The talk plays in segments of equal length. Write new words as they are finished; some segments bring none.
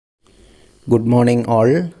Good morning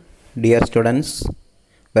all dear students.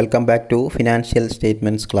 Welcome back to Financial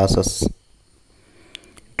Statements classes.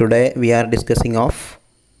 Today we are discussing of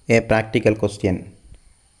a practical question.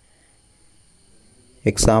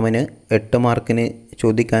 എക്സാമിന് 8 മാർക്കിന്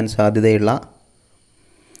ചോദിക്കാൻ സാധ്യതയുള്ള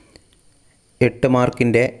 8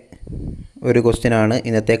 മാർക്കിൻ്റെ ഒരു ക്വസ്റ്റ്യനാണ്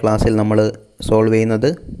ഇന്നത്തെ ക്ലാസ്സിൽ നമ്മൾ സോൾവ്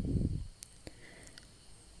ചെയ്യുന്നത്.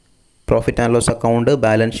 Profit and loss account,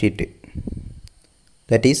 balance sheet,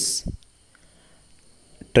 that is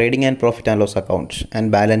trading and profit and loss account and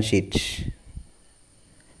balance sheet.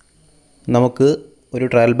 നമുക്ക് ഒരു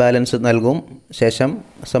ട്രയൽ ബാലൻസ് നൽകും, ശേഷം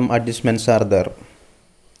സം അഡ്ജസ്റ്റ്മെൻറ്റ്സ് ആർ ദർ.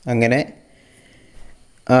 അങ്ങനെ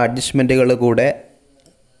ആ അഡ്ജസ്റ്റ്മെൻറ്റുകൾ കൂടെ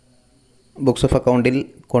ബുക്സ് ഓഫ് അക്കൗണ്ടിൽ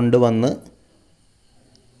കൊണ്ടുവന്ന്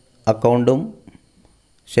അക്കൗണ്ടും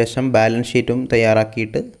ശേഷം ബാലൻസ് ഷീറ്റും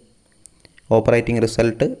തയ്യാറാക്കിയിട്ട് operating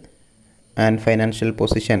result and financial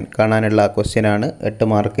position കാണാനുള്ള ക്വസ്റ്റ്യനാണ്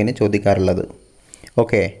 8 മാർക്കിന് ചോദിക്കാറുള്ളത്.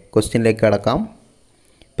 ഓക്കെ, ക്വസ്റ്റ്യനിലേക്ക് കടക്കാം.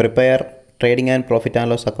 Prepare trading and profit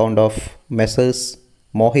and loss account of Messrs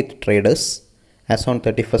Mohit traders as on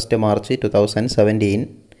 31st March 2017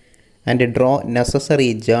 and draw necessary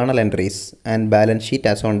journal entries and balance sheet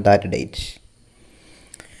as on that date.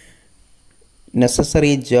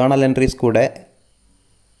 Necessary journal entries കൂടെ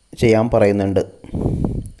ചെയ്യാൻ പറയുന്നുണ്ട്.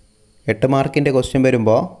 8 മാർക്കിൻ്റെ question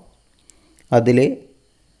വരുമ്പോൾ അതിൽ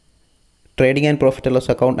trading and profit and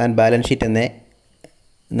loss account and balance sheet എന്നേ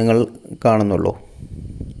നിങ്ങൾ കാണുന്നുള്ളൂ.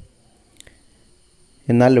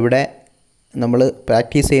 എന്നാൽ ഇവിടെ നമ്മൾ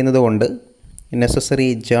പ്രാക്ടീസ് ചെയ്യുന്നത് കൊണ്ട് നെസസറി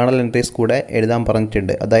ജേർണൽ എൻട്രീസ് കൂടെ എഴുതാൻ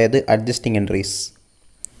പറഞ്ഞിട്ടുണ്ട്. അതായത് അഡ്ജസ്റ്റിംഗ് എൻട്രീസ്,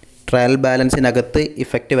 ട്രയൽ ബാലൻസിനകത്ത്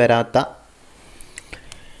ഇഫക്റ്റ് വരാത്ത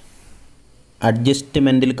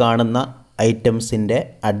അഡ്ജസ്റ്റ്മെൻറ്റിൽ കാണുന്ന ഐറ്റംസിൻ്റെ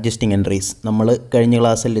അഡ്ജസ്റ്റിംഗ് എൻട്രീസ് നമ്മൾ കഴിഞ്ഞ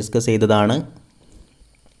ക്ലാസ്സിൽ ഡിസ്കസ് ചെയ്തതാണ്.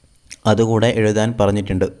 അതുകൂടെ എഴുതാൻ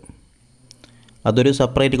പറഞ്ഞിട്ടുണ്ട്. അതൊരു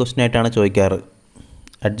സെപ്പറേറ്റ് ക്വസ്റ്റ്യൻ ആയിട്ടാണ് ചോദിക്കാറ്.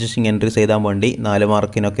 അഡ്ജസ്റ്റിംഗ് എൻട്രീസ് എഴുതാൻ വേണ്ടി 4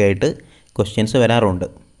 മാർക്കിനൊക്കെ ആയിട്ട് ക്വസ്റ്റ്യൻസ് വരാറുണ്ട്.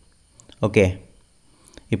 ഓക്കെ,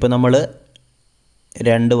 ഇപ്പോൾ നമ്മൾ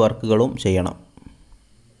 2 വർക്കുകളും ചെയ്യണം.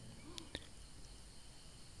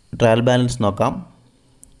 ട്രയൽ ബാലൻസ് നോക്കാം.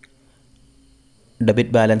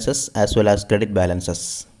 Debit balances as well as credit balances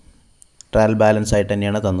trial balance ആയിട്ട്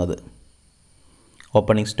തന്നെയാണ് തന്നത്.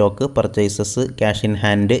 Opening stock, purchases, cash in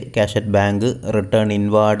hand, cash at bank, return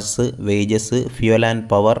inwards, wages, fuel and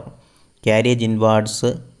power, carriage inwards,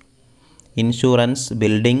 insurance,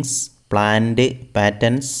 buildings, plant,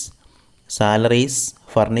 patents, salaries,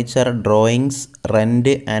 furniture, drawings,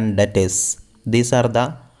 rent and debtors. These are the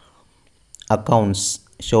accounts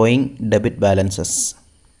showing debit balances.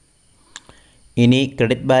 ഇനി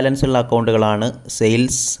credit balance ഉള്ള അക്കൗണ്ടുകളാണ്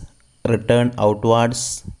sales, return ഔട്ട്വാർഡ്സ്,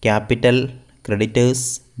 capital, creditors,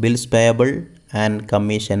 bills payable and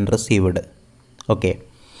commission received. Okay,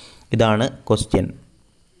 ഇതാണ് question.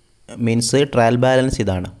 Means trial balance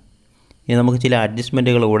ഇതാണ്. ഇനി നമുക്ക് ചില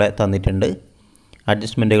അഡ്ജസ്റ്റ്മെൻറ്റുകൾ കൂടെ തന്നിട്ടുണ്ട്.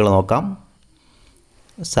 അഡ്ജസ്റ്റ്മെൻറ്റുകൾ നോക്കാം.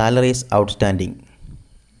 Salaries outstanding,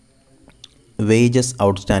 wages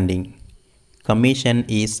outstanding, commission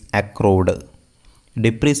is accrued,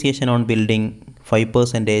 depreciation on building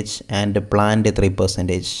 5% and plant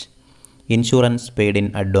 3%, insurance paid in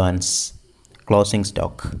advance, closing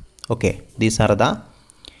stock. Okay, these are the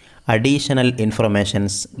additional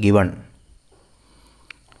informations given.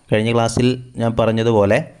 കഴിഞ്ഞ ക്ലാസ്സിൽ ഞാൻ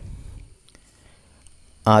പറഞ്ഞതുപോലെ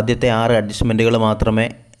ആദ്യത്തെ 6 അഡ്ജസ്റ്റ്മെൻറ്റുകൾ മാത്രമേ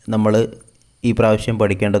നമ്മൾ ഈ പ്രാവശ്യം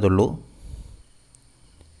പഠിക്കേണ്ടതുള്ളൂ.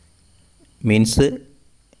 മീൻസ്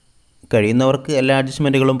കഴിയുന്നവർക്ക് എല്ലാ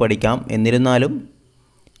അഡ്ജസ്റ്റ്മെൻറ്റുകളും പഠിക്കാം. എന്നിരുന്നാലും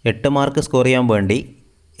 8 മാർക്ക് സ്കോർ ചെയ്യാൻ വേണ്ടി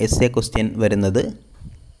എസ്എ ക്വസ്റ്റ്യൻ വരുന്നത്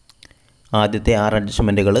ആദ്യത്തെ 6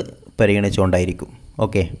 അഡ്ജസ്റ്റ്മെൻറ്റുകൾ പരിഗണിച്ചുകൊണ്ടായിരിക്കും.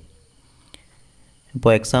 ഓക്കെ,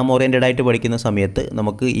 ഇപ്പോൾ എക്സാം ഓറിയൻറ്റഡ് ആയിട്ട് പഠിക്കുന്ന സമയത്ത്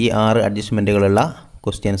നമുക്ക് ഈ 6 അഡ്ജസ്റ്റ്മെൻറ്റുകളുള്ള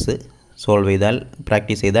ക്വസ്റ്റ്യൻസ് സോൾവ് ചെയ്താൽ,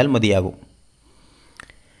 പ്രാക്ടീസ് ചെയ്താൽ മതിയാകും.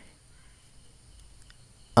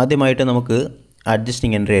 ആദ്യമായിട്ട് നമുക്ക്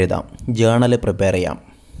അഡ്ജസ്റ്റിംഗ് എൻട്രി എഴുതാം. ജേർണൽ പ്രിപ്പയർ ചെയ്യാം.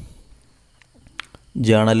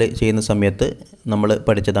 ജേർണൽ ചെയ്യുന്ന സമയത്ത് നമ്മൾ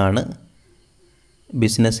പഠിച്ചതാണ്.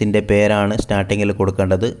 ബിസിനസ്സിൻ്റെ പേരാണ് സ്റ്റാർട്ടിങ്ങിൽ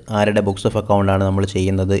കൊടുക്കേണ്ടത്. ആരുടെ ബുക്സ് ഓഫ് അക്കൗണ്ടാണ് നമ്മൾ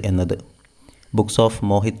ചെയ്യുന്നത് എന്നത്. ബുക്സ് ഓഫ്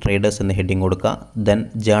മോഹിത് ട്രേഡേഴ്സ് എന്ന ഹെഡിങ് കൊടുക്കുക. ദെൻ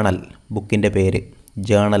ജേർണൽ, ബുക്കിൻ്റെ പേര്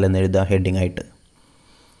ജേർണൽ എന്ന് എഴുതുക ഹെഡിങ് ആയിട്ട്.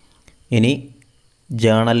 ഇനി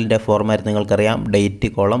ജേർണലിൻ്റെ ഫോർമാറ്റ് നിങ്ങൾക്കറിയാം. Date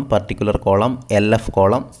column, particular column, LF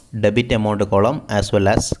column, debit amount column as well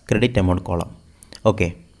as credit amount column. Okay,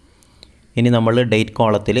 ഇനി നമ്മൾ ഡേറ്റ്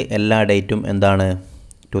കോളത്തിൽ എല്ലാ ഡേറ്റും എന്താണ്?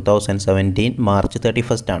 2017 March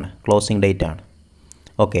 31 ആണ്, ക്ലോസിംഗ് ഡേറ്റ് ആണ്.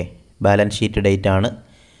 ഓക്കെ, ബാലൻസ് ഷീറ്റ് ഡേറ്റ് ആണ്.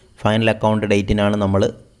 ഫൈനൽ അക്കൗണ്ട് ഡേറ്റിനാണ് നമ്മൾ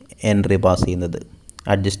എൻട്രി പാസ് ചെയ്യുന്നത്,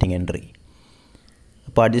 അഡ്ജസ്റ്റിംഗ് എൻട്രി.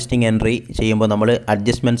 അപ്പോൾ അഡ്ജസ്റ്റിംഗ് എൻട്രി ചെയ്യുമ്പോൾ നമ്മൾ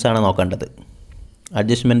അഡ്ജസ്റ്റ്മെൻറ്റ്സ് ആണ് നോക്കേണ്ടത്.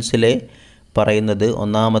 അഡ്ജസ്റ്റ്മെൻറ്റ്സിൽ പറയുന്നത്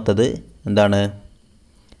ഒന്നാമത്തത് എന്താണ്,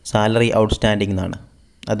 സാലറി ഔട്ട്സ്റ്റാൻഡിംഗ് എന്നാണ്.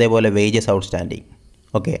 അതേപോലെ വേജസ് ഔട്ട്സ്റ്റാൻഡിംഗ്.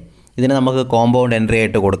 ഓക്കെ, ഇതിന് നമുക്ക് കോമ്പൗണ്ട് എൻട്രി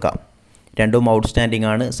ആയിട്ട് കൊടുക്കാം. രണ്ടും ഔട്ട്സ്റ്റാൻഡിംഗ്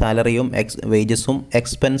ആണ്. സാലറിയും വേജസും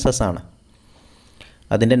എക്സ്പെൻസസ് ആണ്.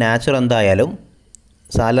 അതിൻ്റെ നാച്ചർ എന്തായാലും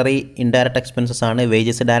സാലറി ഇൻഡയറക്റ്റ് എക്സ്പെൻസസ് ആണ്,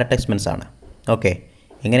 വേജസ് ഡയറക്റ്റ് എക്സ്പെൻസ് ആണ്. ഓക്കെ,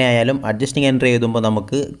 എങ്ങനെയായാലും അഡ്ജസ്റ്റിംഗ് എൻട്രി എഴുതുമ്പോൾ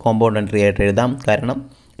നമുക്ക് കോമ്പൗണ്ട് എൻട്രി ആയിട്ട് എഴുതാം. കാരണം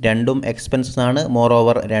രണ്ടും എക്സ്പെൻസസ് ആണ്, മോർ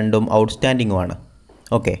ഓവർ രണ്ടും ഔട്ട്സ്റ്റാൻഡിങ്ങുമാണ്.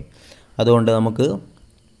 ഓക്കെ, അതുകൊണ്ട് നമുക്ക്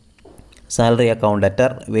salary account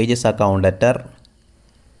letter, wages account letter,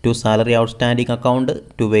 to salary outstanding account,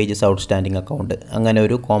 to wages outstanding account, അങ്ങനെ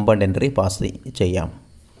ഒരു കോമ്പൗണ്ട് എൻട്രി പാസ് ചെയ്യാം.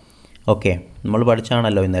 ഓക്കെ, നമ്മൾ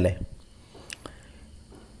പഠിച്ചാണല്ലോ ഇന്നലെ.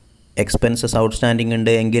 എക്സ്പെൻസസ് ഔട്ട്സ്റ്റാൻഡിംഗ്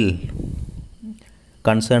ഉണ്ട് എങ്കിൽ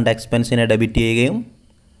കൺസേൺഡ് എക്സ്പെൻസിനെ ഡെബിറ്റ് ചെയ്യുകയും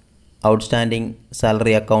ഔട്ട്സ്റ്റാൻഡിംഗ്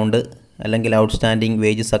സാലറി അക്കൗണ്ട് അല്ലെങ്കിൽ outstanding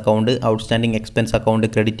wages account, outstanding expense account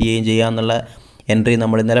credit ചെയ്യുകയും ചെയ്യാമെന്നുള്ള എൻട്രി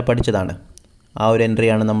നമ്മൾ ഇന്നലെ പഠിച്ചതാണ്. ആ ഒരു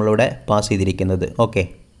എൻട്രിയാണ് നമ്മളിവിടെ പാസ് ചെയ്തിരിക്കുന്നത്. ഓക്കെ,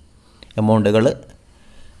 എമൗണ്ടുകൾ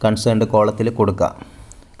കൺസേൺഡ് കോളത്തിൽ കൊടുക്കുക.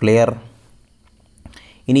 ക്ലിയർ?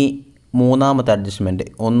 ഇനി മൂന്നാമത്തെ അഡ്ജസ്റ്റ്മെൻറ്റ്,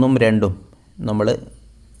 1ഉം 2ഉം നമ്മൾ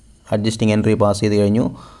അഡ്ജസ്റ്റിംഗ് എൻട്രി പാസ് ചെയ്ത് കഴിഞ്ഞു.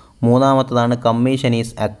 മൂന്നാമത്തതാണ് commission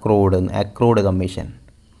is accrued commission.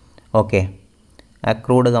 Okay,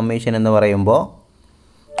 accrued commission എന്ന് പറയുമ്പോൾ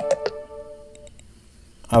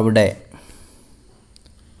അവിടെ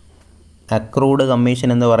അക്രൂഡ് കമ്മീഷൻ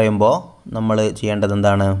എന്ന് പറയുമ്പോൾ നമ്മൾ ചെയ്യേണ്ടത്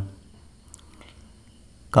എന്താണ്?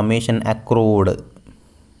 കമ്മീഷൻ അക്രൂഡ്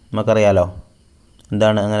നമുക്കറിയാലോ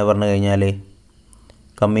എന്താണ്. അങ്ങനെ പറഞ്ഞു കഴിഞ്ഞാൽ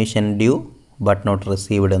commission due but not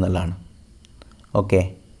received എന്നുള്ളതാണ്. ഓക്കെ,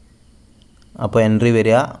 അപ്പോൾ എൻട്രി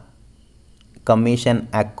വരിക commission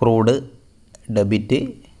accrued debit,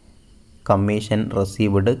 commission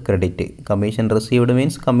received credit. Commission received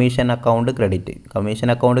means commission account credit. Commission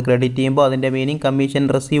account credit ചെയ്യുമ്പോൾ അതിൻ്റെ മീനിങ് കമ്മീഷൻ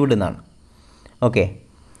റിസീവ്ഡ് എന്നാണ്. ഓക്കെ,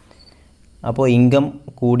 അപ്പോൾ ഇൻകം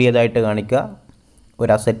കൂടിയതായിട്ട് കാണിക്കുക,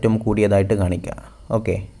 ഒരു അസറ്റും കൂടിയതായിട്ട് കാണിക്കുക.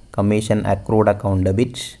 Okay, commission accrued account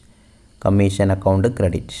debit, commission account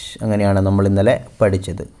credit. അങ്ങനെയാണ് നമ്മൾ ഇന്നലെ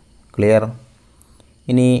പഠിച്ചത്. ക്ലിയർ?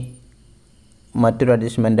 ഇനി മറ്റൊരു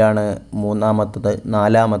അഡ്ജസ്റ്റ്മെൻറ്റാണ്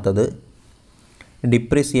നാലാമത്തത്.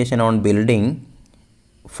 Depreciation on building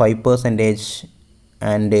 5%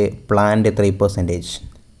 and planned 3%.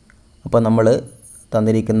 അപ്പോൾ നമ്മൾ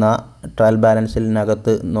തന്നിരിക്കുന്ന ട്രയൽ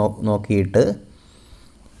ബാലൻസിനകത്ത് നോക്കിയിട്ട്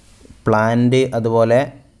പ്ലാൻഡ് അതുപോലെ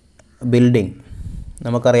ബിൽഡിംഗ്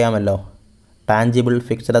നമുക്കറിയാമല്ലോ, ടാഞ്ചിബിൾ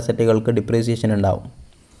ഫിക്സഡ് അസറ്റുകൾക്ക് ഡിപ്രീസിയേഷൻ ഉണ്ടാവും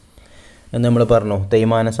എന്ന് നമ്മൾ പറഞ്ഞു.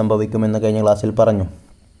 തേയ്മാനം സംഭവിക്കുമെന്ന് കഴിഞ്ഞ ക്ലാസ്സിൽ പറഞ്ഞു.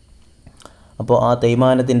 അപ്പോൾ ആ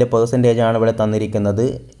തേയ്മാനത്തിൻ്റെ പെർസെൻറ്റേജാണ് ഇവിടെ തന്നിരിക്കുന്നത്.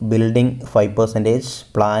 Building 5%,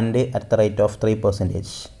 planned at the rate of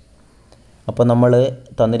 3%. അപ്പോൾ നമ്മൾ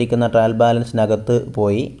തന്നിരിക്കുന്ന ട്രയൽ ബാലൻസിനകത്ത്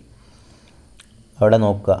പോയി അവിടെ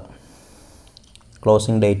നോക്കുക,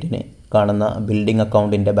 ക്ലോസിംഗ് ഡേറ്റിന് കാണുന്ന ബിൽഡിംഗ്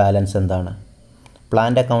അക്കൗണ്ടിൻ്റെ ബാലൻസ് എന്താണ്,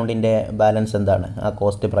 പ്ലാന്റ് അക്കൗണ്ടിൻ്റെ ബാലൻസ് എന്താണ്, ആ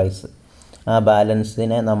കോസ്റ്റ് പ്രൈസ്, ആ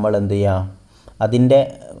ബാലൻസിനെ നമ്മൾ എന്ത് ചെയ്യുക, അതിൻ്റെ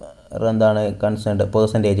എന്താണ് കൺസേൺഡ്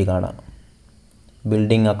പെർസെൻറ്റേജ് കാണാം.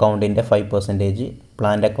 ബിൽഡിംഗ് അക്കൗണ്ടിൻ്റെ 5%,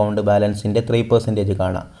 പ്ലാന്റ് അക്കൗണ്ട് ബാലൻസിൻ്റെ 3%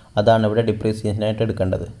 കാണാം. അതാണ് ഇവിടെ ഡിപ്രീസിയേഷനായിട്ട്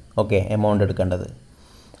എടുക്കേണ്ടത്. ഓക്കെ, എമൗണ്ട് എടുക്കേണ്ടത്.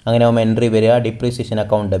 അങ്ങനെ ആകുമ്പോൾ എൻട്രി വരിക depreciation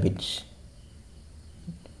account debit,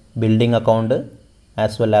 building account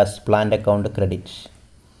as well as plant account credit.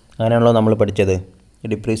 അങ്ങനെയാണല്ലോ നമ്മൾ പഠിച്ചത്.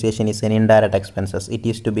 Depreciation is N indirect expenses. It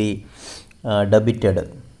is to be debited.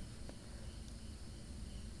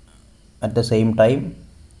 At the same time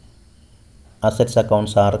assets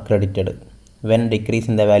accounts are credited. When decrease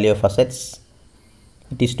in the value of assets,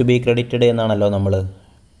 it is to be credited എന്നാണല്ലോ നമ്മൾ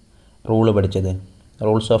rule പഠിച്ചത്.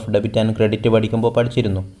 Rules of debit and credit പഠിക്കുമ്പോൾ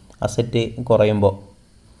പഠിച്ചിരുന്നു. Asset കുറയുമ്പോൾ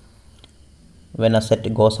when asset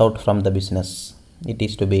goes out from the business, it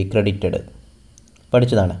is to be credited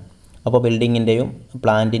പഠിച്ചതാണ്. അപ്പോൾ ബിൽഡിങ്ങിൻ്റെയും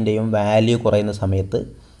പ്ലാന്റിൻ്റെയും value കുറയുന്ന സമയത്ത്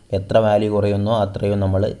എത്ര വാല്യൂ കുറയുന്നോ അത്രയും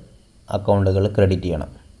നമ്മൾ അക്കൗണ്ടുകൾ ക്രെഡിറ്റ്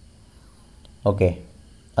ചെയ്യണം. ഓക്കെ,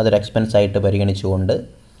 അതൊരു എക്സ്പെൻസ് ആയിട്ട് പരിഗണിച്ചുകൊണ്ട്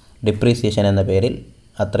ഡിപ്രീസിയേഷൻ എന്ന പേരിൽ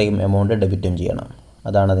അത്രയും എമൗണ്ട് ഡെബിറ്റും ചെയ്യണം.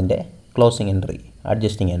 അതാണ് അതിൻ്റെ closing entry,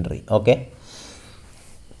 adjusting entry. Okay,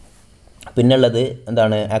 പിന്നുള്ളത്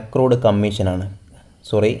എന്താണ്? അക്രൂഡ് കമ്മീഷനാണ്.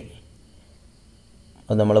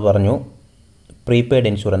 അത് നമ്മൾ പറഞ്ഞു. പ്രീപെയ്ഡ്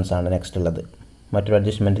ഇൻഷുറൻസ് ആണ് നെക്സ്റ്റ് ഉള്ളത്. മറ്റൊരു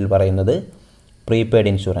അഡ്ജസ്റ്റ്മെൻറ്റിൽ പറയുന്നത് prepaid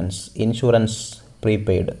insurance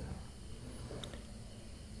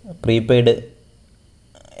prepaid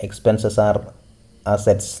expenses are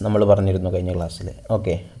assets നമ്മൾ പറഞ്ഞിരുന്നു കഴിഞ്ഞ ക്ലാസ്സിൽ.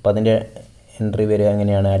 ഓക്കെ, അപ്പോൾ അതിൻ്റെ എൻട്രി വരിക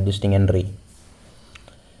എങ്ങനെയാണ്? Adjusting entry,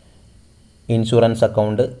 insurance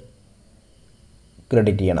account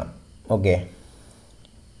credit ചെയ്യണം. ഓക്കെ,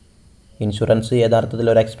 ഇൻഷുറൻസ് യഥാർത്ഥത്തിൽ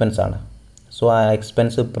ഒരു എക്സ്പെൻസാണ്. സോ ആ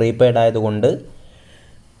എക്സ്പെൻസ് പ്രീപെയ്ഡ് ആയതുകൊണ്ട്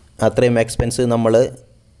അത്രയും എക്സ്പെൻസ് നമ്മൾ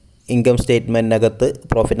income സ്റ്റേറ്റ്മെൻറ്റിനകത്ത്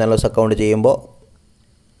profit and loss account ചെയ്യുമ്പോൾ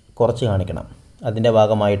കുറച്ച് കാണിക്കണം. അതിൻ്റെ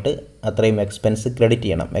ഭാഗമായിട്ട് അത്രയും എക്സ്പെൻസ് ക്രെഡിറ്റ്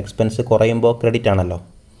ചെയ്യണം. എക്സ്പെൻസ് കുറയുമ്പോൾ ക്രെഡിറ്റ് ആണല്ലോ.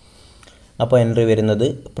 അപ്പോൾ എൻട്രി വരുന്നത്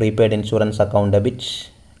പ്രീപെയ്ഡ് ഇൻഷുറൻസ് അക്കൗണ്ട് ഡെബിറ്റ്.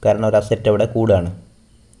 കാരണം ഒരു അസറ്റ് അവിടെ കൂടുകയാണ്,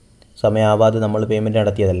 സമയമാവാതെ നമ്മൾ പേയ്മെൻറ്റ്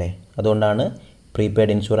നടത്തിയതല്ലേ. അതുകൊണ്ടാണ്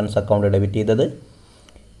പ്രീപെയ്ഡ് ഇൻഷുറൻസ് അക്കൗണ്ട് ഡെബിറ്റ് ചെയ്തത്.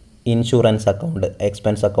 ഇൻഷുറൻസ് അക്കൗണ്ട്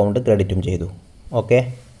എക്സ്പെൻസ് അക്കൗണ്ട് ക്രെഡിറ്റും ചെയ്തു. ഓക്കെ,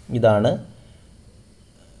 ഇതാണ്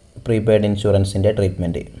പ്രീപെയ്ഡ് ഇൻഷുറൻസിൻ്റെ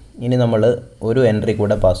ട്രീറ്റ്മെൻറ്റ്. ഇനി നമ്മൾ ഒരു എൻട്രി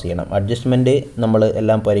കൂടെ പാസ് ചെയ്യണം. അഡ്ജസ്റ്റ്മെൻറ്റ് നമ്മൾ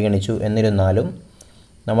എല്ലാം പരിഗണിച്ചു. എന്നിരുന്നാലും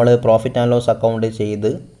നമ്മൾ പ്രോഫിറ്റ് ആൻഡ് ലോസ് അക്കൗണ്ട്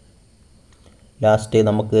ചെയ്ത് ലാസ്റ്റ്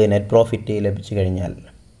നമുക്ക് നെറ്റ് പ്രോഫിറ്റ് ലഭിച്ചു കഴിഞ്ഞാൽ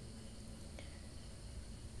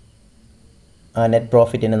ആ നെറ്റ്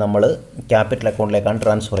പ്രോഫിറ്റിനെ നമ്മൾ ക്യാപിറ്റൽ അക്കൗണ്ടിലേക്കാണ്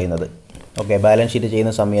ട്രാൻസ്ഫർ ചെയ്യുന്നത്. ഓക്കെ, ബാലൻസ് ഷീറ്റ്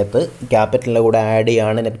ചെയ്യുന്ന സമയത്ത് ക്യാപിറ്റലിൻ്റെ കൂടെ ആഡ്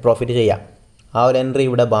ചെയ്യാണ് നെറ്റ് പ്രോഫിറ്റ് ചെയ്യാം. ആ ഒരു എൻട്രി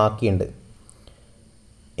ഇവിടെ ബാക്കിയുണ്ട്.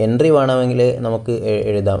 എൻട്രി വേണമെങ്കിൽ നമുക്ക്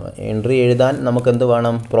എഴുതാം. എൻട്രി എഴുതാൻ നമുക്ക് എന്ത്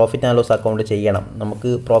വേണം? പ്രോഫിറ്റ് ആൻഡ് ലോസ് അക്കൗണ്ട് ചെയ്യണം. നമുക്ക്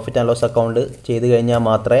പ്രോഫിറ്റ് ആൻഡ് ലോസ് അക്കൗണ്ട് ചെയ്ത് കഴിഞ്ഞാൽ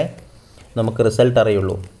മാത്രമേ നമുക്ക് റിസൾട്ട്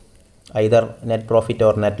അറിയുള്ളൂ, either net profit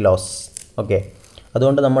or net loss. Okay,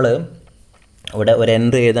 അതുകൊണ്ട് നമ്മൾ ഇവിടെ ഒരു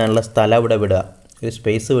എൻട്രി എഴുതാനുള്ള സ്ഥലം ഇവിടെ വിടുക. ഒരു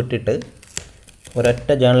സ്പേസ് വിട്ടിട്ട് ഒരൊറ്റ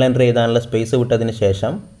ജേണൽ എൻട്രി എഴുതാനുള്ള സ്പേസ് വിട്ടതിന്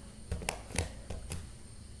ശേഷം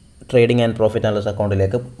trading and profit and loss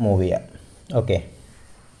അക്കൗണ്ടിലേക്ക് മൂവ് ചെയ്യാം. Okay,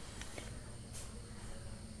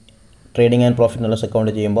 trading and profit and loss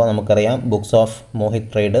account ചെയ്യുമ്പോൾ നമുക്കറിയാം books of Mohit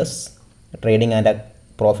traders trading and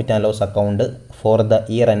profit and loss account for the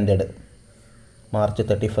year ended March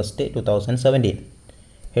 31, 2017.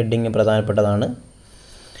 Heading പ്രധാനപ്പെട്ടതാണ്.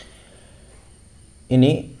 ഇനി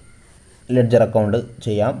ledger account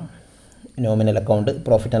ചെയ്യാം, nominal account,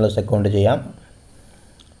 profit and loss account ചെയ്യാം.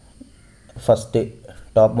 First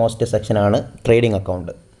top most സെക്ഷനാണ് trading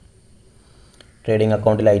account. Trading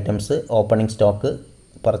അക്കൗണ്ടിലെ items opening stock,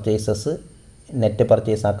 purchases, net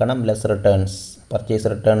purchase ആക്കണം, less returns. Purchase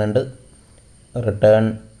return ഉണ്ട്, return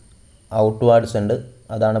ഔട്ട്വാർഡ്സ് ഉണ്ട്,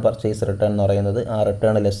 അതാണ് പർച്ചേസ് റിട്ടേൺ എന്ന് പറയുന്നത്. ആ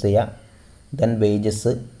റിട്ടേൺ ലെസ് ചെയ്യുക. ദെൻ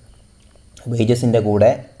വേജസ്, വേജസിൻ്റെ കൂടെ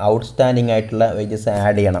ഔട്ട്സ്റ്റാൻഡിംഗ് ആയിട്ടുള്ള വേജസ്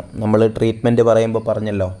ആഡ് ചെയ്യണം. നമ്മൾ ട്രീറ്റ്മെൻറ്റ് പറയുമ്പോൾ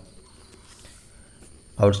പറഞ്ഞല്ലോ,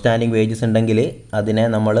 ഔട്ട്സ്റ്റാൻഡിംഗ് വേജസ് ഉണ്ടെങ്കിൽ അതിനെ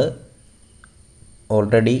നമ്മൾ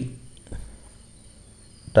ഓൾറെഡി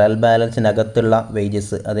ട്രയൽ ബാലൻസിനകത്തുള്ള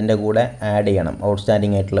വേജസ് അതിൻ്റെ കൂടെ ആഡ് ചെയ്യണം.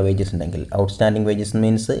 ഔട്ട്സ്റ്റാൻഡിംഗ് ആയിട്ടുള്ള വേജസ് ഉണ്ടെങ്കിൽ. Outstanding wages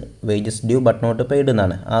means wages due but not paid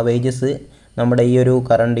എന്നാണ്. ആ വേജസ് നമ്മുടെ ഈ ഒരു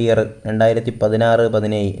കറണ്ട് ഇയർ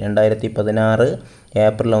 2016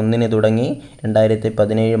 ഏപ്രിൽ 1 തുടങ്ങി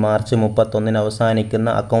 2017 മാർച്ച് 31 അവസാനിക്കുന്ന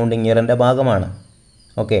അക്കൗണ്ടിങ് ഇയറിൻ്റെ ഭാഗമാണ്.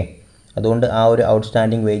 ഓക്കെ, അതുകൊണ്ട് ആ ഒരു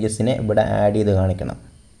ഔട്ട്സ്റ്റാൻഡിംഗ് വേജസിനെ ഇവിടെ ആഡ് ചെയ്ത് കാണിക്കണം.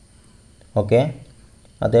 ഓക്കെ,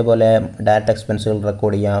 അതേപോലെ ഡയറക്റ്റ് എക്സ്പെൻസുകൾ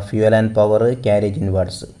റെക്കോർഡ് ചെയ്യുക. Fuel and power, carriage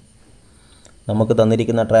inwards. നമുക്ക്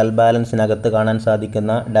തന്നിരിക്കുന്ന ട്രയൽ ബാലൻസിനകത്ത് കാണാൻ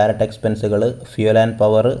സാധിക്കുന്ന direct എക്സ്പെൻസുകൾ fuel and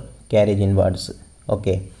power, carriage inwards.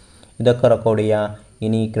 Okay, ഇതൊക്കെ റെക്കോർഡ് ചെയ്യുക.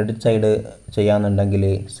 ഇനി ക്രെഡിറ്റ് സൈഡ് ചെയ്യാമെന്നുണ്ടെങ്കിൽ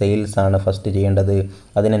സെയിൽസ് ആണ് ഫസ്റ്റ് ചെയ്യേണ്ടത്.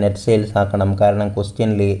 അതിനെ നെറ്റ് സെയിൽസ് ആക്കണം. കാരണം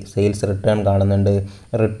ക്വസ്റ്റ്യനിൽ സെയിൽസ് റിട്ടേൺ കാണുന്നുണ്ട്,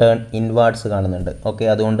 റിട്ടേൺ ഇൻവാർഡ്സ് കാണുന്നുണ്ട്. ഓക്കെ,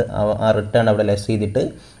 അതുകൊണ്ട് ആ റിട്ടേൺ അവിടെ ലെസ് ചെയ്തിട്ട്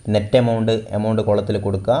നെറ്റ് എമൗണ്ട് കോളത്തിൽ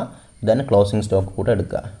കൊടുക്കുക. ദെൻ ക്ലോസിംഗ് സ്റ്റോക്ക് കൂടെ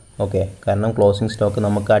എടുക്കുക. ഓക്കെ, കാരണം ക്ലോസിംഗ് സ്റ്റോക്ക്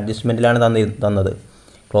നമുക്ക് അഡ്ജസ്റ്റ്മെൻറ്റിലാണ് തന്നത്.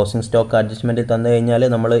 ക്ലോസിംഗ് സ്റ്റോക്ക് അഡ്ജസ്റ്റ്മെൻറ്റിൽ തന്നു കഴിഞ്ഞാൽ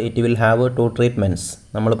നമ്മൾ ഇറ്റ് വിൽ ഹാവ് 2 ട്രീറ്റ്മെൻറ്റ്സ്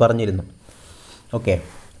നമ്മൾ പറഞ്ഞിരുന്നു. ഓക്കെ,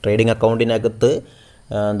 ട്രേഡിംഗ് അക്കൗണ്ടിനകത്ത്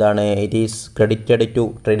എന്താണ്, it is credited to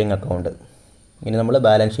trading account. ഇനി നമ്മൾ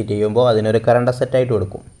ബാലൻസ് ഷീറ്റ് ചെയ്യുമ്പോൾ അതിനൊരു കറണ്ട് അസറ്റായിട്ട്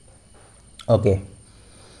കൊടുക്കും. ഓക്കെ,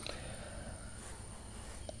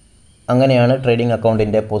 അങ്ങനെയാണ് ട്രേഡിംഗ്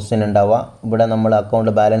അക്കൗണ്ടിൻ്റെ പൊസിഷൻ ഉണ്ടാവുക. ഇവിടെ നമ്മൾ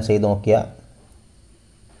അക്കൗണ്ട് ബാലൻസ് ചെയ്ത് നോക്കിയാൽ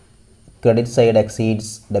credit side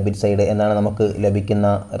exceeds debit side എന്നാണ് നമുക്ക് ലഭിക്കുന്ന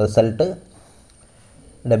റിസൾട്ട്.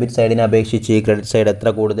 ഡെബിറ്റ് സൈഡിനെ അപേക്ഷിച്ച് ക്രെഡിറ്റ് സൈഡ് എത്ര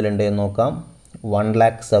കൂടുതലുണ്ട് എന്ന് നോക്കാം.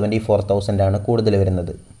 1,74,000 ആണ് കൂടുതൽ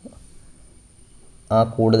വരുന്നത്. ആ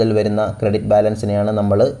കൂടുതൽ വരുന്ന ക്രെഡിറ്റ് ബാലൻസിനെയാണ്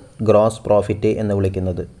നമ്മൾ ഗ്രോസ് പ്രോഫിറ്റ് എന്ന്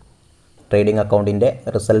വിളിക്കുന്നത്. ട്രേഡിംഗ് അക്കൗണ്ടിൻ്റെ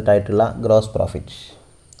റിസൾട്ടായിട്ടുള്ള ഗ്രോസ് പ്രോഫിറ്റ്.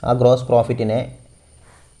 ആ ഗ്രോസ് പ്രോഫിറ്റിനെ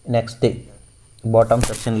നെക്സ്റ്റ് ബോട്ടം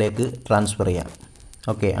സെക്ഷനിലേക്ക് ട്രാൻസ്ഫർ ചെയ്യാം.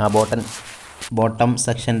 ഓക്കെ, ആ ബോട്ടം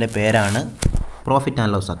സെക്ഷൻ്റെ പേരാണ് profit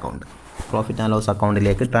and loss account. Profit and loss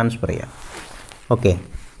അക്കൗണ്ടിലേക്ക് ട്രാൻസ്ഫർ ചെയ്യാം. ഓക്കെ,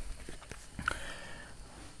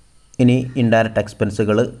 ഇനി ഇൻഡയറക്റ്റ്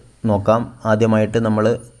എക്സ്പെൻസുകൾ നോക്കാം. ആദ്യമായിട്ട് നമ്മൾ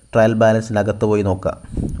ട്രയൽ ബാലൻസിനകത്ത് പോയി നോക്കുക.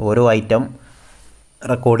 ഓരോ ഐറ്റം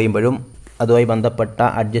റെക്കോർഡ് ചെയ്യുമ്പോഴും അതുമായി ബന്ധപ്പെട്ട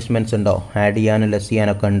അഡ്ജസ്റ്റ്മെൻറ്റ്സ് ഉണ്ടോ, ആഡ് ചെയ്യാനും ലെസ്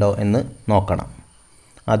ചെയ്യാനൊക്കെ ഉണ്ടോ എന്ന് നോക്കണം.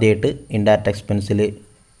 ആദ്യമായിട്ട് ഇൻഡയറക്റ്റ് എക്സ്പെൻസിൽ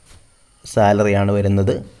സാലറിയാണ്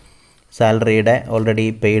വരുന്നത്. സാലറിയുടെ ഓൾറെഡി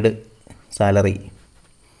പെയ്ഡ് സാലറി,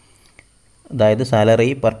 അതായത് salary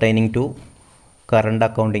pertaining to current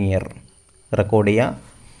accounting year record ചെയ്യുക.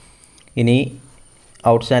 ഇനി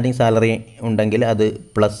ഔട്ട്സ്റ്റാൻഡിങ് സാലറി ഉണ്ടെങ്കിൽ അത്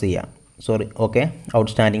പ്ലസ് ചെയ്യാം.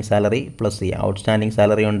 ഔട്ട്സ്റ്റാൻഡിങ് സാലറി പ്ലസ് ചെയ്യുക. ഔട്ട്സ്റ്റാൻഡിങ്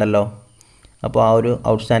സാലറി ഉണ്ടല്ലോ, അപ്പോൾ ആ ഒരു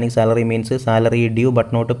outstanding salary means salary due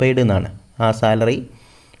but not paid എന്നാണ്. ആ സാലറി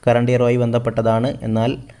കറണ്ട് ഇയറുമായി ബന്ധപ്പെട്ടതാണ്,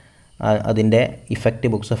 എന്നാൽ അതിൻ്റെ ഇഫക്റ്റ്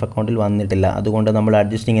ബുക്സ് ഓഫ് അക്കൗണ്ടിൽ വന്നിട്ടില്ല. അതുകൊണ്ട് നമ്മൾ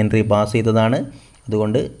അഡ്ജസ്റ്റിംഗ് എൻട്രി പാസ് ചെയ്തതാണ്,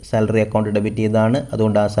 അതുകൊണ്ട് സാലറി അക്കൗണ്ട് ഡെബിറ്റ് ചെയ്തതാണ്.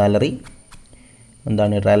 അതുകൊണ്ട് ആ സാലറി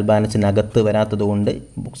ട്രയൽ ബാലൻസിനകത്ത് വരാത്തത് കൊണ്ട്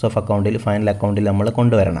ബുക്സ് ഓഫ് അക്കൗണ്ടിൽ ഫൈനൽ അക്കൗണ്ടിൽ നമ്മൾ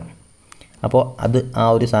കൊണ്ടുവരണം. അപ്പോൾ ആ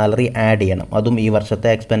ഒരു സാലറി ആഡ് ചെയ്യണം, അതും ഈ വർഷത്തെ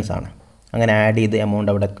എക്സ്പെൻസാണ്. അങ്ങനെ ആഡ് ചെയ്ത് എമൗണ്ട്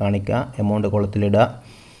അവിടെ കാണിക്കുക, എമൗണ്ട് കുളത്തിലിടുക.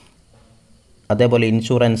 അതേപോലെ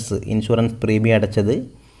ഇൻഷുറൻസ് പ്രീമിയം അടച്ചത്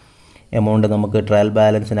എമൗണ്ട് നമുക്ക് ട്രയൽ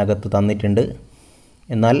ബാലൻസിനകത്ത് തന്നിട്ടുണ്ട്,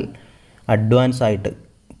 എന്നാൽ അഡ്വാൻസ് ആയിട്ട്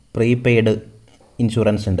പ്രീപെയ്ഡ്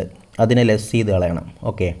ഇൻഷുറൻസ് ഉണ്ട്, അതിനെ ലെസ് ചെയ്ത് കളയണം.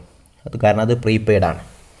 അത് കാരണം അത് പ്രീപെയ്ഡാണ്,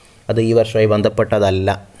 അത് ഈ വർഷമായി ബന്ധപ്പെട്ടതല്ല.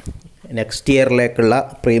 നെക്സ്റ്റ് ഇയറിലേക്കുള്ള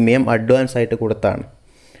പ്രീമിയം അഡ്വാൻസ് ആയിട്ട് കൊടുത്താണ്,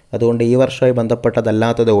 അതുകൊണ്ട് ഈ വർഷമായി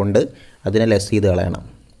ബന്ധപ്പെട്ടതല്ലാത്തത് കൊണ്ട് അതിനെ ലെസ് ചെയ്ത് കളയണം.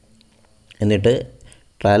 എന്നിട്ട്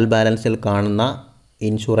ട്രയൽ ബാലൻസിൽ കാണുന്ന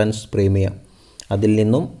ഇൻഷുറൻസ് പ്രീമിയം, അതിൽ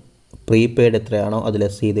നിന്നും പ്രീപെയ്ഡ് എത്രയാണോ അത്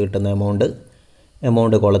ലെസ് ചെയ്ത് കിട്ടുന്ന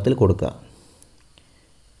എമൗണ്ട് കോളത്തിൽ കൊടുക്കുക.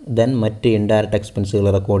 ദെൻ മറ്റ് ഇൻഡയറക്റ്റ് എക്സ്പെൻസുകൾ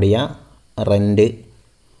റെക്കോർഡ് ചെയ്യുക. റെൻറ്റ്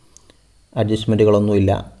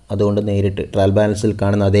അഡ്ജസ്റ്റ്മെൻറ്റുകളൊന്നുമില്ല, അതുകൊണ്ട് നേരിട്ട് ട്രയൽ ബാലൻസിൽ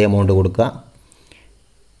കാണുന്ന അതേ എമൗണ്ട് കൊടുക്കുക.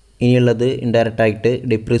 ഇനിയുള്ളത് ഇൻഡയറക്റ്റായിട്ട്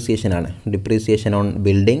ഡിപ്രീസിയേഷനാണ്. Depreciation on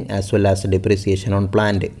building as well as depreciation on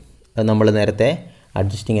plant. അത് നമ്മൾ നേരത്തെ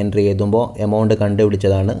അഡ്ജസ്റ്റിംഗ് എൻട്രി എഴുതുമ്പോൾ എമൗണ്ട്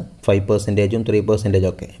കണ്ടുപിടിച്ചതാണ്. 5%ഉം 3%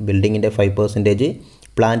 ഒക്കെ. ബിൽഡിങ്ങിൻ്റെ 5%,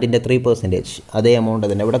 പ്ലാന്റിൻ്റെ 3%, അതേ എമൗണ്ട്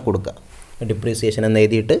തന്നെ ഇവിടെ കൊടുക്കുക. ഡിപ്രീസിയേഷൻ എന്ന്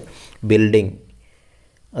എഴുതിയിട്ട് ബിൽഡിംഗ്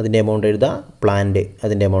അതിൻ്റെ എമൗണ്ട് എഴുതുക, പ്ലാന്റ്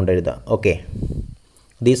അതിൻ്റെ എമൗണ്ട് എഴുതുക.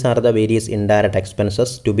 These are the various indirect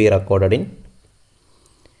expenses to be recorded in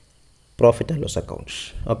profit and loss accounts.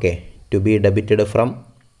 To be debited from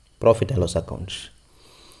profit and loss accounts.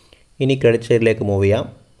 ഇനി ക്രെഡിറ്റ് സൈഡിലേക്ക് മൂവ് ചെയ്യാം.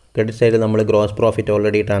 ക്രെഡിറ്റ് സൈഡിൽ നമ്മൾ ഗ്രോസ് പ്രോഫിറ്റ്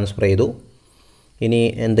ഓൾറെഡി ട്രാൻസ്ഫർ ചെയ്തു. ഇനി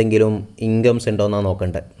എന്തെങ്കിലും ഇൻകംസ് ഉണ്ടോ എന്നാണ്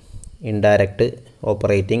നോക്കേണ്ടത്. Indirect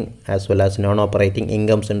operating as well as non operating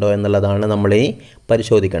incomes ഉണ്ടോ എന്നുള്ളതാണ് നമ്മളിനി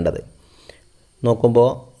പരിശോധിക്കേണ്ടത്. നോക്കുമ്പോൾ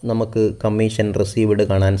നമുക്ക് കമ്മീഷൻ റിസീവ്ഡ്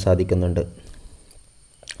കാണാൻ സാധിക്കുന്നുണ്ട്.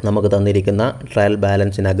 നമുക്ക് തന്നിരിക്കുന്ന ട്രയൽ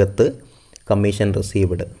ബാലൻസിനകത്ത് കമ്മീഷൻ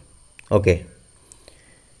റിസീവ്ഡ്.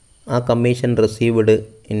 ആ കമ്മീഷൻ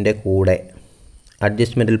റിസീവ്ഡിൻ്റെ കൂടെ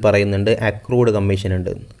അഡ്ജസ്റ്റ്മെൻറ്റിൽ പറയുന്നുണ്ട് അക്രൂഡ് കമ്മീഷൻ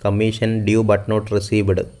ഉണ്ട്. Commission due but not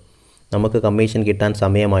received, നമുക്ക് കമ്മീഷൻ കിട്ടാൻ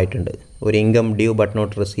സമയമായിട്ടുണ്ട്. ഒരു income due but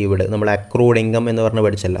not received, നമ്മൾ അക്രൂഡ് ഇൻകം എന്ന് പറഞ്ഞ്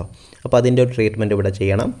പഠിച്ചല്ലോ. അപ്പോൾ അതിൻ്റെ ഒരു ട്രീറ്റ്മെൻറ്റ് ഇവിടെ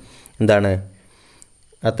ചെയ്യണം.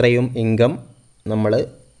 അത്രയും ഇൻകം നമ്മൾ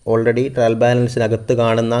ഓൾറെഡി ട്രയൽ ബാലൻസിനകത്ത്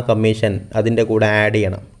കാണുന്ന കമ്മീഷൻ അതിൻ്റെ കൂടെ ആഡ്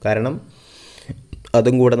ചെയ്യണം. കാരണം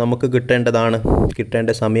അതും കൂടെ നമുക്ക് കിട്ടേണ്ട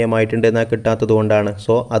സമയമായിട്ടുണ്ട്, എന്നാൽ കിട്ടാത്തത് കൊണ്ടാണ്.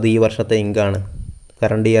 സോ അത് ഈ വർഷത്തെ ഇൻകാണ്.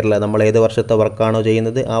 കറണ്ട് ഇയറിൽ നമ്മൾ ഏത് വർഷത്തെ വർക്കാണോ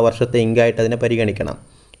ചെയ്യുന്നത് ആ വർഷത്തെ ഇൻകായിട്ട് അതിനെ പരിഗണിക്കണം.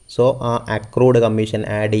 സോ ആ അക്രൂഡ് കമ്മീഷൻ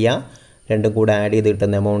ആഡ് ചെയ്യുക, രണ്ടും കൂടെ ആഡ് ചെയ്ത്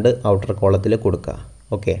കിട്ടുന്ന എമൗണ്ട് ഔട്ടർ കോളത്തിൽ കൊടുക്കുക.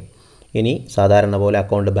 ഇനി സാധാരണ പോലെ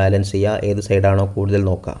അക്കൗണ്ട് ബാലൻസ് ചെയ്യുക, ഏത് സൈഡാണോ കൂടുതൽ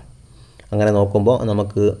നോക്കുക. അങ്ങനെ നോക്കുമ്പോൾ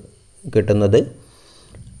നമുക്ക് കിട്ടുന്നത്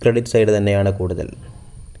ക്രെഡിറ്റ് സൈഡ് തന്നെയാണ് കൂടുതൽ.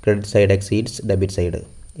 Credit side exceeds debit side.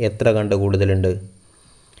 എത്ര കണ്ട് കൂടുതലുണ്ട്?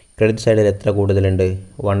 ക്രെഡിറ്റ് സൈഡിൽ എത്ര കൂടുതലുണ്ട്?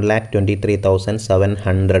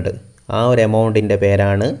 1,23,700. ആ ഒരു എമൗണ്ടിൻ്റെ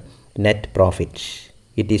പേരാണ് net profit.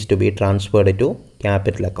 It is to be transferred to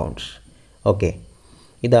capital accounts.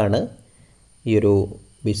 ഇതാണ് ഈ ഒരു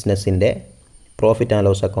ബിസിനസ്സിൻ്റെ പ്രോഫിറ്റ് ആൻഡ്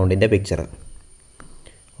ലോസ് അക്കൗണ്ടിൻ്റെ പിക്ചർ.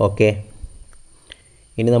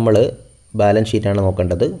 ഇനി നമ്മൾ ബാലൻസ് ഷീറ്റാണ്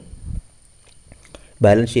നോക്കേണ്ടത്.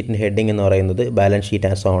 ബാലൻസ് ഷീറ്റിൻ്റെ ഹെഡിങ് എന്ന് പറയുന്നത് balance sheet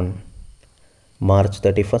as on March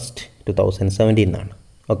 31st, 2017 എന്നാണ്.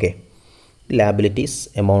 Liabilities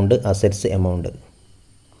amount, assets amount.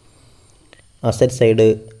 Asset side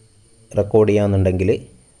record ചെയ്യാമെന്നുണ്ടെങ്കിൽ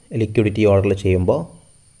liquidity order ചെയ്യുമ്പോൾ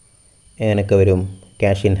എങ്ങനെയൊക്കെ വരും?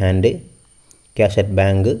 Cash in hand, cash at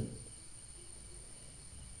bank,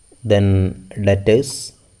 then debtors,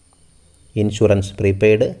 insurance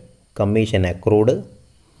prepaid, commission accrued.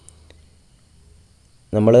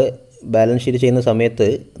 നമ്മൾ ബാലൻസ് ഷീറ്റ് ചെയ്യുന്ന സമയത്ത്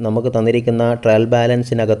നമുക്ക് തന്നിരിക്കുന്ന ട്രയൽ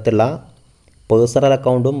ബാലൻസിനകത്തുള്ള പേഴ്സണൽ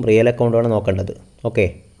അക്കൗണ്ടും റിയൽ അക്കൗണ്ടുമാണ് നോക്കേണ്ടത്.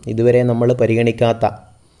 ഇതുവരെ നമ്മൾ പരിഗണിക്കാത്ത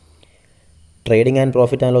trading and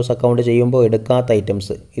profit and loss account ചെയ്യുമ്പോൾ എടുക്കാത്ത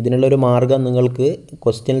ഐറ്റംസ്. ഇതിനുള്ളൊരു മാർഗ്ഗം നിങ്ങൾക്ക്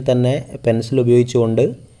ക്വസ്റ്റ്യനിൽ തന്നെ പെൻസിൽ ഉപയോഗിച്ചുകൊണ്ട്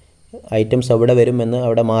ഐറ്റംസ് എവിടെ വരുമെന്ന്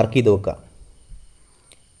അവിടെ മാർക്ക് ചെയ്ത് വെക്കുക.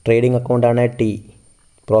 Trading അക്കൗണ്ടാണെങ്കിൽ T,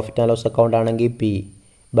 profit and loss account ആണെങ്കിൽ പി,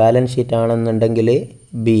 ബാലൻസ് ഷീറ്റ് ആണെന്നുണ്ടെങ്കിൽ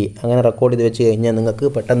ബി. അങ്ങനെ റെക്കോർഡ് ചെയ്ത് വെച്ച് കഴിഞ്ഞാൽ നിങ്ങൾക്ക്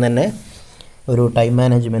പെട്ടെന്ന് തന്നെ ഒരു ടൈം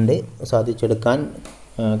മാനേജ്മെൻറ്റ് സാധിച്ചെടുക്കാൻ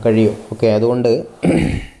കഴിയും. അതുകൊണ്ട്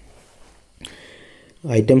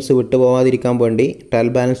ഐറ്റംസ് വിട്ടുപോകാതിരിക്കാൻ വേണ്ടി ട്രയൽ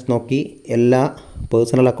ബാലൻസ് നോക്കി എല്ലാ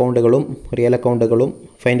പേഴ്സണൽ അക്കൗണ്ടുകളും റിയൽ അക്കൗണ്ടുകളും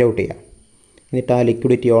ഫൈൻഡ് ഔട്ട് ചെയ്യുക. എന്നിട്ട് ആ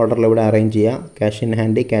ലിക്വിഡിറ്റി ഓർഡറിൽ ഇവിടെ അറേഞ്ച് ചെയ്യുക. Cash in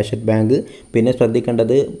hand, cash at bank. പിന്നെ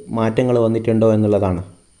ശ്രദ്ധിക്കേണ്ടത് മാറ്റങ്ങൾ വന്നിട്ടുണ്ടോ എന്നുള്ളതാണ്.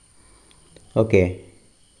 ഓക്കെ,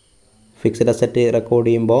 ഫിക്സഡ് അസറ്റ് റെക്കോർഡ്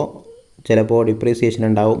ചെയ്യുമ്പോൾ ചിലപ്പോൾ ഡിപ്രീസിയേഷൻ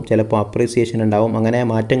ഉണ്ടാവും, ചിലപ്പോൾ അപ്രീസിയേഷൻ ഉണ്ടാവും. അങ്ങനെ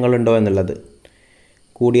മാറ്റങ്ങളുണ്ടോ എന്നുള്ളത്,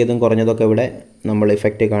 കൂടിയതും കുറഞ്ഞതൊക്കെ ഇവിടെ നമ്മൾ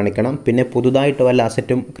ഇഫക്റ്റ് കാണിക്കണം. പിന്നെ പുതുതായിട്ട് വല്ല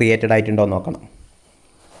അസറ്റും ക്രിയേറ്റഡ് ആയിട്ടുണ്ടോ എന്ന് നോക്കണം.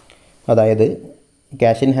 അതായത്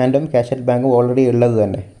ക്യാഷ് ഇൻ ഹാൻഡും ക്യാഷ് അറ്റ് ബാങ്കും ഓൾറെഡി ഉള്ളത്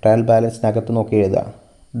തന്നെ ട്രയൽ ബാലൻസിനകത്ത് നോക്കി എഴുതുക.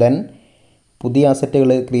 ദെൻ പുതിയ അസറ്റുകൾ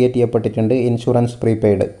ക്രിയേറ്റ് ചെയ്യപ്പെട്ടിട്ടുണ്ട്. ഇൻഷുറൻസ്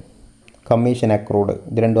പ്രീപെയ്ഡ്, കമ്മീഷൻ അക്രൂഡ്,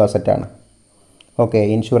 ഇത് രണ്ടും അസറ്റാണ്. ഓക്കെ,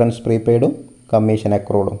 ഇൻഷുറൻസ് പ്രീപെയ്ഡും കമ്മീഷൻ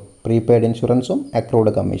അക്രൂഡും, പ്രീപെയ്ഡ് ഇൻഷുറൻസും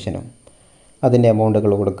അക്രൂഡ് കമ്മീഷനും, അതിൻ്റെ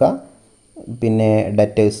എമൗണ്ടുകൾ കൊടുക്കുക. പിന്നെ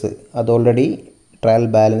ഡെറ്റേഴ്സ്, അത് ഓൾറെഡി ട്രയൽ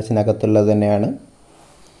ബാലൻസിനകത്തുള്ളത് തന്നെയാണ്.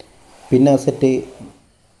 പിന്നെ അസറ്റ്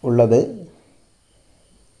ഉള്ളത്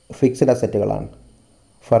fixed അസറ്റുകളാണ്.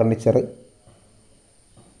 Furniture,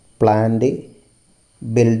 plant,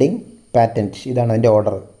 building, patent, ഇതാണ് അതിൻ്റെ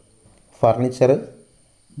order. Furniture,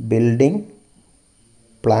 building,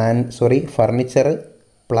 furniture,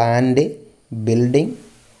 plant, building,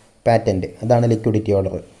 patent, അതാണ് ലിക്വിഡിറ്റി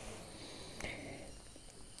ഓർഡർ.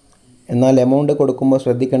 എന്നാൽ എമൗണ്ട് കൊടുക്കുമ്പോൾ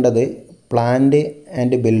ശ്രദ്ധിക്കേണ്ടത് പ്ലാന്റ്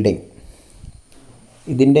ആൻഡ് ബിൽഡിംഗ്,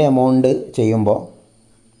 ഇതിൻ്റെ എമൗണ്ട് ചെയ്യുമ്പോൾ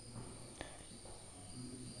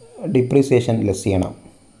ഡിപ്രീസിയേഷൻ ലെസ് ചെയ്യണം.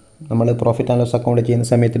 നമ്മൾ പ്രോഫിറ്റ് ആൻഡ് ലോസ് അക്കൗണ്ട് ചെയ്യുന്ന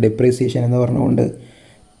സമയത്ത് ഡിപ്രീസിയേഷൻ എന്ന് പറഞ്ഞുകൊണ്ട്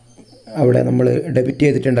അവിടെ നമ്മൾ ഡെബിറ്റ്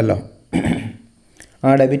ചെയ്തിട്ടുണ്ടല്ലോ, ആ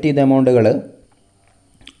ഡെബിറ്റ് ചെയ്ത എമൗണ്ടുകൾ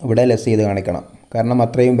ഇവിടെ ലെസ് ചെയ്ത് കാണിക്കണം. കാരണം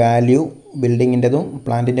അത്രയും വാല്യൂ ബിൽഡിങ്ങിൻ്റെതും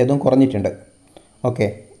പ്ലാന്റിൻ്റെതും കുറഞ്ഞിട്ടുണ്ട്. ഓക്കെ,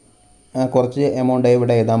 കുറച്ച് എമൗണ്ട്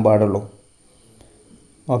ഇവിടെ എഴുതാൻ പാടുള്ളൂ.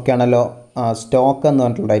 ഓക്കെ ആണല്ലോ. സ്റ്റോക്ക് എന്ന്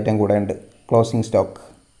പറഞ്ഞിട്ടുള്ള ഐറ്റം കൂടെ ഉണ്ട്, ക്ലോസിംഗ് സ്റ്റോക്ക്.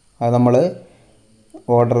 അത് നമ്മൾ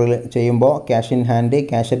ഓർഡറിൽ ചെയ്യുമ്പോൾ cash in hand,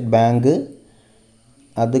 cash at bank,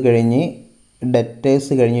 അത് കഴിഞ്ഞ്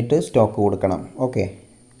ഡെറ്റേഴ്സ് കഴിഞ്ഞിട്ട് സ്റ്റോക്ക് കൊടുക്കണം. Okay,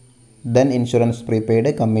 then insurance prepaid,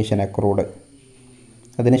 commission accrued,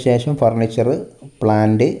 അതിനുശേഷം ഫർണിച്ചർ,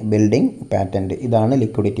 പ്ലാന്റ്, ബിൽഡിംഗ്, പാറ്റൻറ്റ്, ഇതാണ്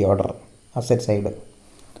ലിക്വിഡിറ്റി ഓർഡർ അസറ്റ് സൈഡ്.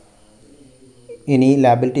 ഇനി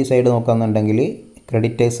liability side നോക്കുകയെന്നുണ്ടെങ്കിൽ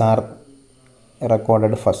creditors R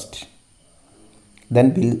recorded first, then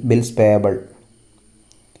bills payable.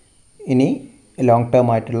 ഇനി long term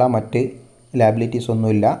ആയിട്ടുള്ള മറ്റ് ലാബിലിറ്റീസ്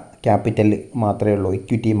ഒന്നുമില്ല, ക്യാപിറ്റൽ മാത്രമേ ഉള്ളൂ,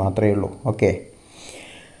 ഇക്വിറ്റി മാത്രമേ ഉള്ളൂ. ഓക്കെ,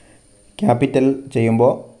 ക്യാപിറ്റൽ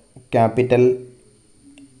ചെയ്യുമ്പോൾ ക്യാപിറ്റൽ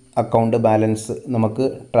അക്കൗണ്ട് ബാലൻസ് നമുക്ക്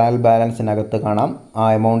ട്രയൽ ബാലൻസിനകത്ത് കാണാം. ആ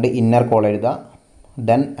എമൗണ്ട് ഇന്നർ കോൾ എഴുതുക.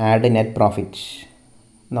 ദെൻ ആഡ് നെറ്റ് പ്രോഫിറ്റ്,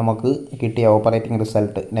 നമുക്ക് കിട്ടിയ ഓപ്പറേറ്റിംഗ്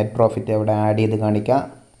റിസൾട്ട് നെറ്റ് പ്രോഫിറ്റ് അവിടെ ആഡ് ചെയ്ത് കാണിക്കുക.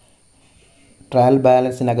 ട്രയൽ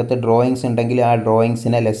ബാലൻസിനകത്ത് ഡ്രോയിങ്സ് ഉണ്ടെങ്കിൽ ആ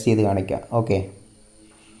ഡ്രോയിങ്സിനെ ലെസ് ചെയ്ത് കാണിക്കുക. ഓക്കെ,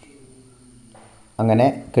 അങ്ങനെ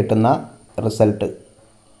കിട്ടുന്ന റിസൾട്ട്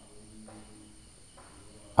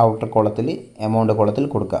ഔട്ടർ കോളത്തിൽ, എമൗണ്ട് കോളത്തിൽ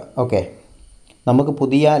കൊടുക്കുക. ഓക്കെ, നമുക്ക്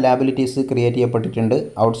പുതിയ ലാബിലിറ്റീസ് ക്രിയേറ്റ് ചെയ്യപ്പെട്ടിട്ടുണ്ട്.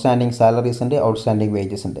 ഔട്ട്സ്റ്റാൻഡിങ് സാലറീസ് ഉണ്ട്, ഔട്ട്സ്റ്റാൻഡിങ്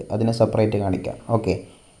വേജസ് ഉണ്ട്, അതിനെ സെപ്പറേറ്റ് കാണിക്കുക. ഓക്കെ,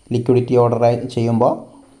 ലിക്വിഡിറ്റി ഓർഡർ ചെയ്യുമ്പോൾ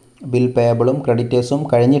ബിൽ പേയബിളും ക്രെഡിറ്റേഴ്സും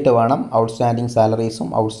കഴിഞ്ഞിട്ട് വേണം ഔട്ട്സ്റ്റാൻഡിങ് സാലറീസും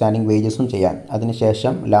ഔട്ട്സ്റ്റാൻഡിങ് വേജസും ചെയ്യാൻ.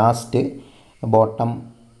 അതിനുശേഷം ലാസ്റ്റ് ബോട്ടം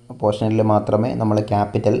പോർഷനിൽ മാത്രമേ നമ്മൾ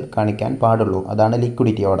ക്യാപിറ്റൽ കാണിക്കാൻ പാടുള്ളൂ. അതാണ്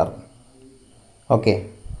ലിക്വിഡിറ്റി ഓർഡർ. ഓക്കെ,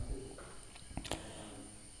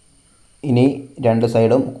 ഇനി രണ്ട്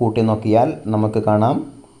സൈഡും കൂട്ടി നോക്കിയാൽ നമുക്ക് കാണാം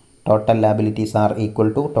total liabilities R equal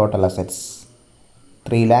to total assets.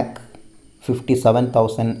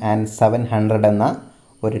 3,57,700 എന്ന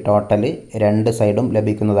ഒരു ടോട്ടൽ രണ്ട് സൈഡും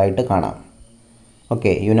ലഭിക്കുന്നതായിട്ട് കാണാം.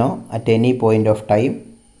 Okay, at any point of time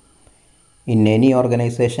in any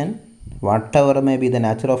organisation, what ever may be the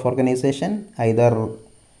nature of organisation, either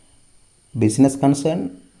business concern,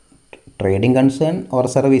 trading concern or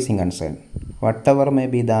servicing concern, whatever may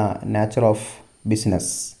be the nature of business,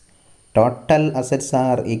 total assets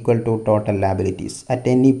are equal to total liabilities at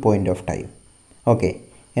any point of time. Okay,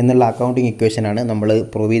 എന്നുള്ള accounting ഇക്വേഷനാണ് നമ്മൾ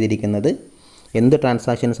prove ചെയ്തിരിക്കുന്നത്. എന്ത്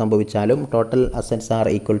transaction സംഭവിച്ചാലും total assets R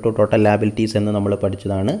equal to total liabilities എന്ന് നമ്മൾ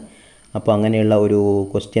പഠിച്ചതാണ്. അപ്പോൾ അങ്ങനെയുള്ള ഒരു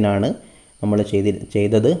ക്വസ്റ്റ്യനാണ് നമ്മൾ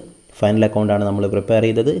ചെയ്തത്. ഫൈനൽ അക്കൗണ്ടാണ് നമ്മൾ പ്രിപ്പയർ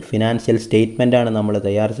ചെയ്തത്. ഫിനാൻഷ്യൽ സ്റ്റേറ്റ്മെൻറ്റാണ് നമ്മൾ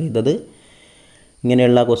തയ്യാർ ചെയ്തത്.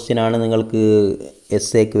 ഇങ്ങനെയുള്ള ക്വസ്റ്റ്യനാണ് നിങ്ങൾക്ക്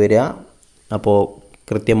എസ്സേക്ക് വരിക. അപ്പോൾ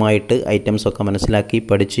കൃത്യമായിട്ട് ഐറ്റംസൊക്കെ മനസ്സിലാക്കി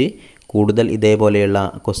പഠിച്ച് കൂടുതൽ ഇതേപോലെയുള്ള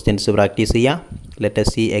ക്വസ്റ്റ്യൻസ് പ്രാക്ടീസ് ചെയ്യുക. Let us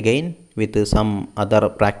see again with some other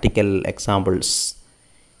practical examples.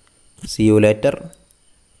 See you later.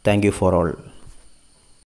 Thank you for all.